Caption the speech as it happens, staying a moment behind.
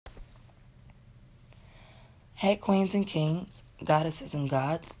Hey, queens and kings, goddesses and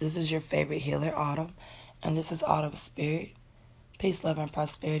gods. This is your favorite healer, Autumn, and this is Autumn Spirit. Peace, love, and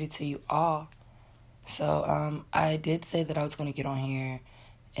prosperity to you all. So, I did say that I was going to get on here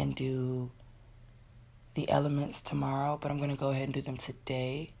and do the elements tomorrow, but I'm going to go ahead and do them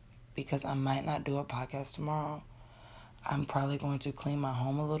today because I might not do a podcast tomorrow. I'm probably going to clean my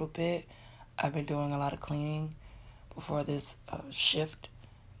home a little bit. I've been doing a lot of cleaning before this shift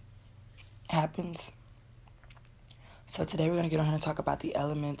happens. So today we're going to get on here and talk about the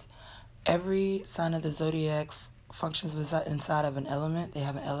elements. Every sign of the zodiac functions inside of an element. They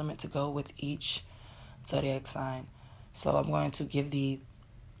have an element to go with each zodiac sign. So I'm going to give the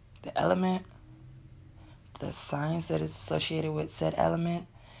element, the signs that is associated with said element,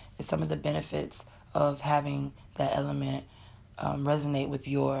 and some of the benefits of having that element resonate with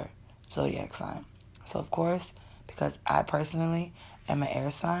your zodiac sign. So of course, because I personally am an air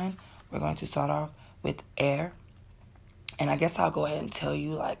sign, we're going to start off with air. And I guess I'll go ahead and tell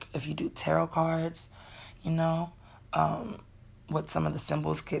you, like, if you do tarot cards, what some of the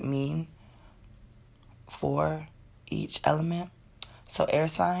symbols could mean for each element. So air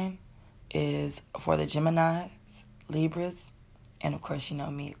sign is for the Geminis, Libras, and of course,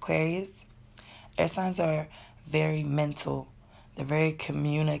 me, Aquarius. Air signs are very mental. They're very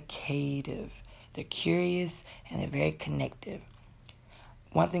communicative. They're curious and they're very connective.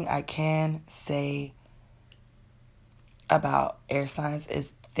 One thing I can say about air signs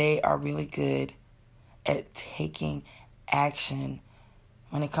is they are really good at taking action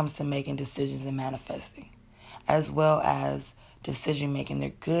when it comes to making decisions and manifesting, as well as decision making.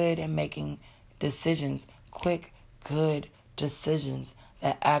 They're good at making decisions, quick, good decisions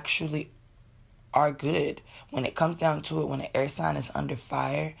that actually are good. When it comes down to it, when an air sign is under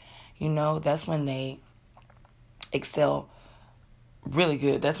fire, that's when they excel really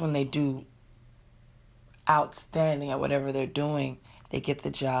good. That's when they do outstanding at whatever they're doing. They get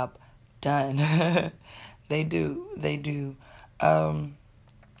the job done. They do. When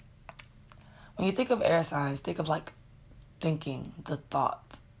you think of air signs, think of thinking, the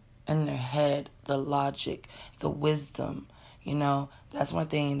thoughts in their head, the logic, the wisdom. That's one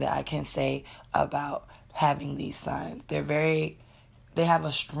thing that I can say about having these signs. They have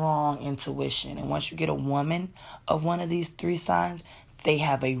a strong intuition. And once you get a woman of one of these three signs, they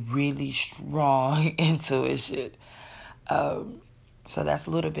have a really strong intuition. So that's a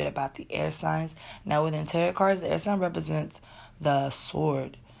little bit about the air signs. Now, within tarot cards, the air sign represents the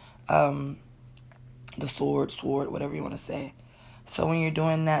sword. The sword, whatever you want to say. So when you're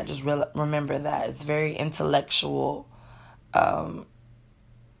doing that, just remember that. It's very intellectual. The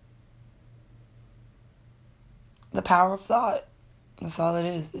power of thought. That's all it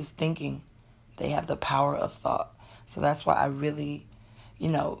is thinking. They have the power of thought. So that's why I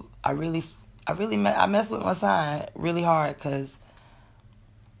mess with my sign really hard because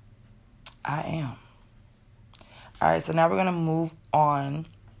I am. All right, so now we're going to move on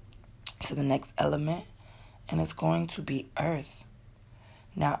to the next element, and it's going to be earth.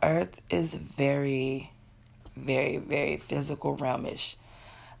 Now, earth is very, very, very physical realmish.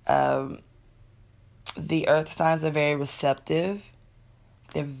 The earth signs are very receptive.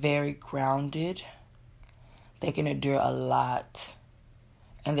 They're very grounded. They can endure a lot.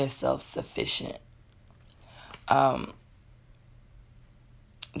 And they're self-sufficient. Don't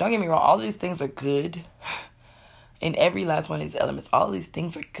get me wrong. All these things are good. In every last one of these elements, all these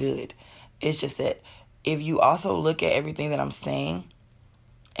things are good. It's just that if you also look at everything that I'm saying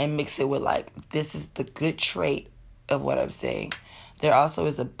and mix it with this is the good trait of what I'm saying, there also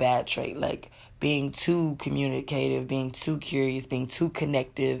is a bad trait, like being too communicative, being too curious, being too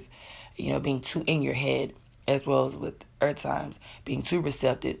connective, being too in your head, as well as with earth signs, being too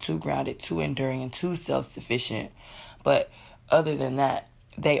receptive, too grounded, too enduring, and too self-sufficient. But other than that,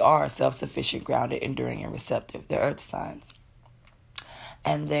 they are self-sufficient, grounded, enduring, and receptive. They're earth signs.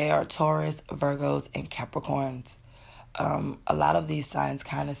 And they are Taurus, Virgos, and Capricorns. A lot of these signs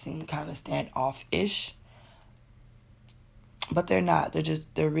kind of seem standoff-ish. But they're not.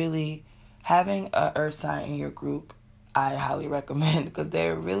 They're really having an earth sign in your group. I highly recommend because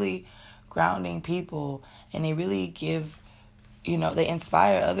they're really grounding people, and they really give, they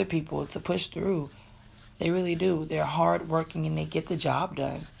inspire other people to push through. They really do. They're hardworking and they get the job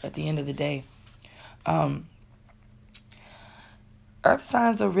done at the end of the day. Earth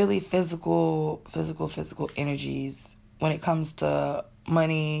signs are really physical energies when it comes to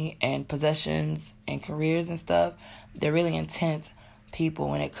money and possessions and careers and stuff. They're really intense people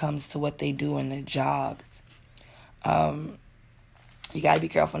when it comes to what they do in their jobs. You got to be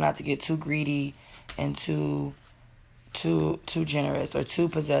careful not to get too greedy and too generous or too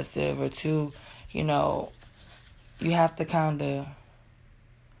possessive or too, you have to kind of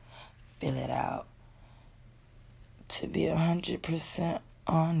fill it out. To be 100%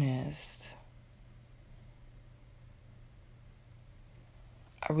 honest,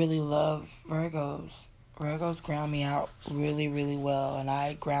 I really love Virgos. Virgos ground me out really, really well, and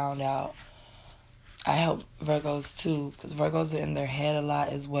I ground out. I help Virgos too, because Virgos are in their head a lot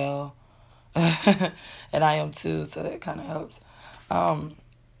as well. And I am too, so that kind of helps.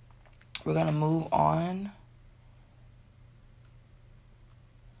 We're going to move on.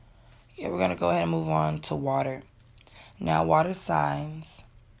 Yeah, we're going to go ahead and move on to water. Now, water signs.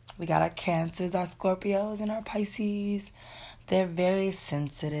 We got our Cancers, our Scorpios, and our Pisces. They're very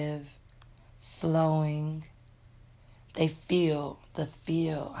sensitive, flowing. They feel the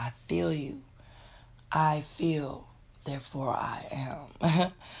feel. I feel you. I feel, therefore I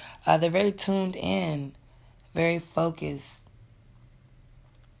am. They're very tuned in, very focused.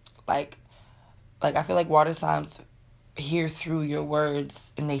 Like I feel like water signs hear through your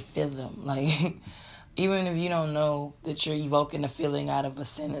words and they feel them. Like, even if you don't know that you're evoking a feeling out of a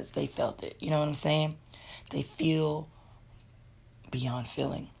sentence, they felt it. You know what I'm saying? They feel beyond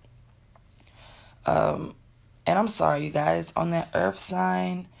feeling. And I'm sorry, you guys, on that earth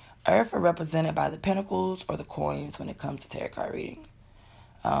sign, earth are represented by the pentacles or the coins when it comes to tarot card reading.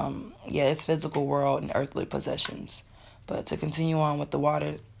 Yeah, it's physical world and earthly possessions. But to continue on with the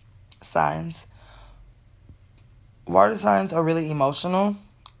water signs are really emotional,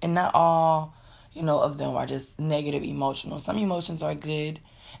 and not all, of them are just negative emotional. Some emotions are good,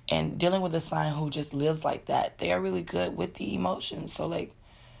 and dealing with a sign who just lives like that, they are really good with the emotions. So, like,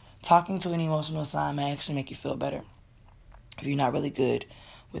 talking to an emotional sign may actually make you feel better if you're not really good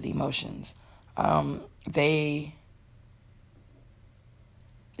with emotions. They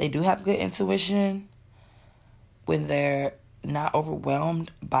do have good intuition when they're not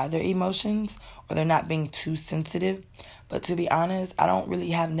overwhelmed by their emotions or they're not being too sensitive. But to be honest, I don't really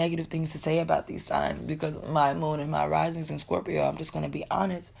have negative things to say about these signs because my moon and my rising's in Scorpio. I'm just going to be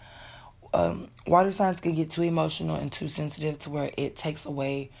honest. Water signs can get too emotional and too sensitive to where it takes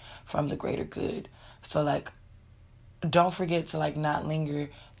away from the greater good. So, like, don't forget to, like, not linger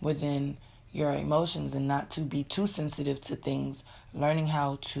within your emotions and not to be too sensitive to things. Learning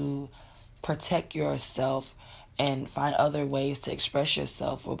how to protect yourself and find other ways to express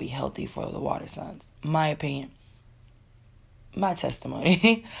yourself will be healthy for the water signs. My opinion. My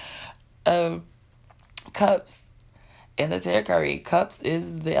testimony. Cups. In the tarot card read, cups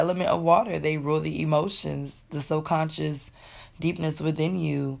is the element of water. They rule the emotions, the subconscious deepness within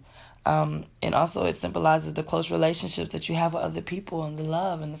you. And also it symbolizes the close relationships that you have with other people and the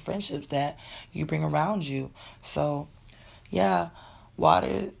love and the friendships that you bring around you. So, yeah,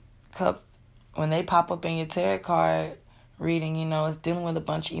 water cups, when they pop up in your tarot card reading, it's dealing with a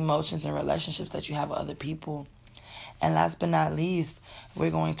bunch of emotions and relationships that you have with other people. And last but not least, we're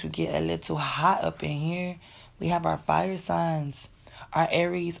going to get a little hot up in here. We have our fire signs, our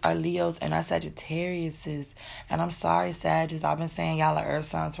Aries, our Leos, and our Sagittariuses. And I'm sorry, Sagittarius, I've been saying y'all are earth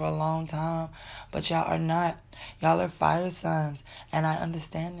signs for a long time, but y'all are not. Y'all are fire signs, and I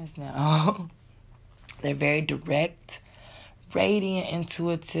understand this now. They're very direct, radiant,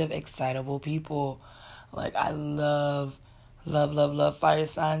 intuitive, excitable people. Like, I love fire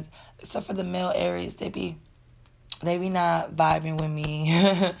signs. Except for the male Aries, they be not vibing with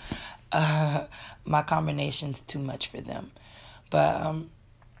me. My combination's too much for them. But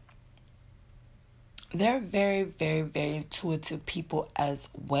they're very, very, very intuitive people as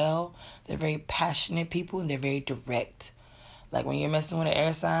well. They're very passionate people, and they're very direct. Like, when you're messing with an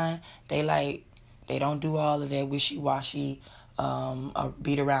air sign, they don't do all of that wishy-washy or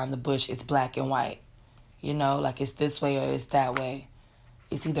beat around the bush. It's black and white. Like, it's this way or it's that way.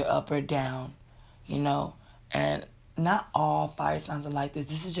 It's either up or down, And not all fire signs are like this.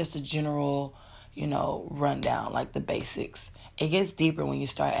 This is just a general, rundown, like the basics. It gets deeper when you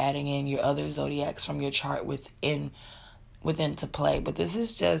start adding in your other zodiacs from your chart within to play. But this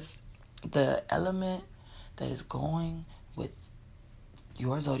is just the element that is going with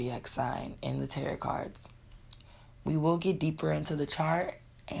your zodiac sign in the tarot cards. We will get deeper into the chart,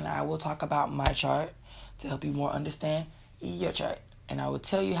 and I will talk about my chart to help you more understand your chart. And I will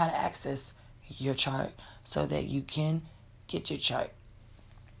tell you how to access your chart so that you can get your chart.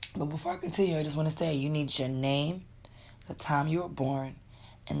 But before I continue, I just want to say you need your name, the time you were born,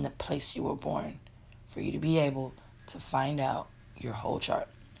 and the place you were born for you to be able to find out your whole chart.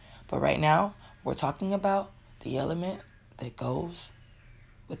 But right now, we're talking about the element that goes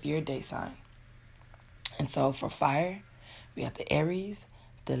with your day sign. And so for fire, we have the Aries,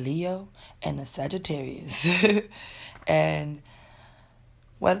 the Leo, and the Sagittarius. And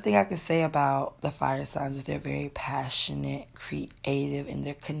one thing I can say about the fire signs is they're very passionate, creative, and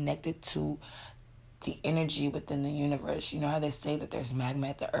they're connected to the energy within the universe. You know how they say that there's magma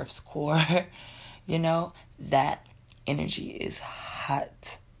at the Earth's core? You know, that energy is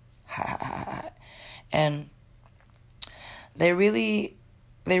hot. Hot. And they really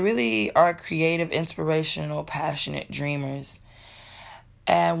are creative, inspirational, passionate dreamers.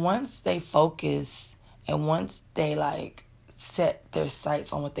 And once they focus and once they like set their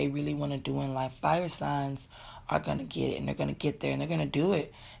sights on what they really want to do in life, fire signs are going to get it, and they're going to get there, and they're going to do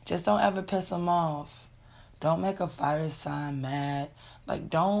it. Just don't ever piss them off. Don't make a fire sign mad.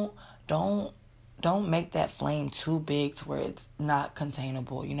 Like, don't make that flame too big to where it's not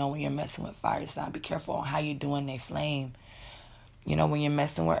containable. You know, when you're messing with fire sign, be careful on how you're doing their flame. You know, when you're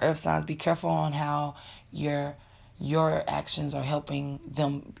messing with earth signs, be careful on how your actions are helping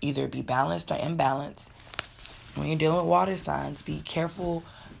them either be balanced or imbalanced. When you're dealing with water signs, be careful.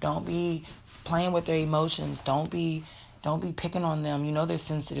 Don't be playing with their emotions. Don't be picking on them. You know they're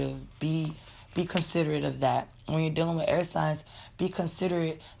sensitive. Be considerate of that. When you're dealing with air signs, be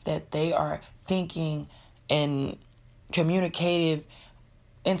considerate that they are thinking and communicative,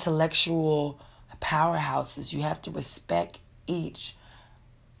 intellectual powerhouses. You have to respect each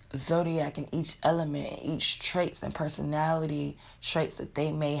zodiac and each element and each traits and personality traits that they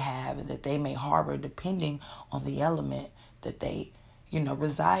may have and that they may harbor depending on the element that they,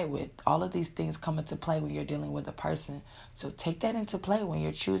 reside with. All of these things come into play when you're dealing with a person. So take that into play when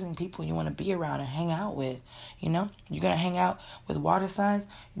you're choosing people you want to be around and hang out with. You're going to hang out with water signs.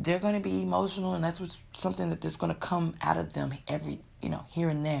 They're going to be emotional, and that's something that's going to come out of them here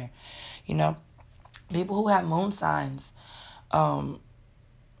and there. People who have moon signs,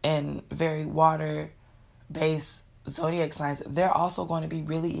 and very water-based zodiac signs, they're also going to be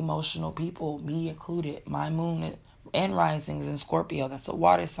really emotional people, me included. My moon and rising is in Scorpio. That's a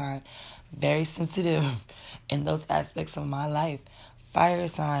water sign. Very sensitive in those aspects of my life. Fire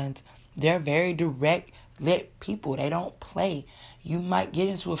signs, they're very direct lit people. They don't play. You might get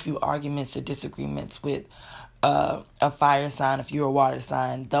into a few arguments or disagreements with a fire sign if you're a water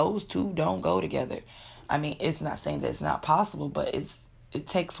sign. Those two don't go together. I mean, it's not saying that it's not possible, but it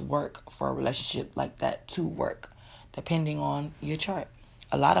takes work for a relationship like that to work, depending on your chart.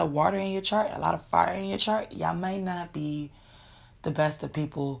 A lot of water in your chart, a lot of fire in your chart, y'all might not be the best of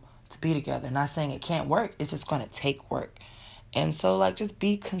people to be together. Not saying it can't work, it's just going to take work. And so, just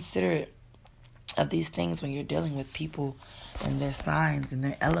be considerate of these things when you're dealing with people and their signs and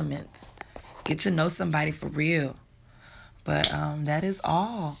their elements. Get to know somebody for real. But that is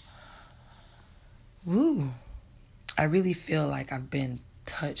all. Woo. I really feel like I've been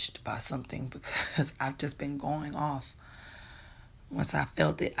touched by something because I've just been going off. Once I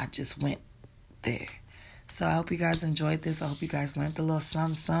felt it, I just went there. So I hope you guys enjoyed this. I hope you guys learned a little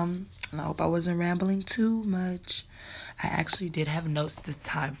something. And I hope I wasn't rambling too much. I actually did have notes this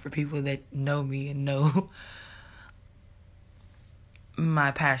time for people that know me and know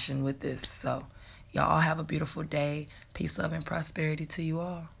my passion with this. So y'all have a beautiful day. Peace, love, and prosperity to you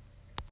all.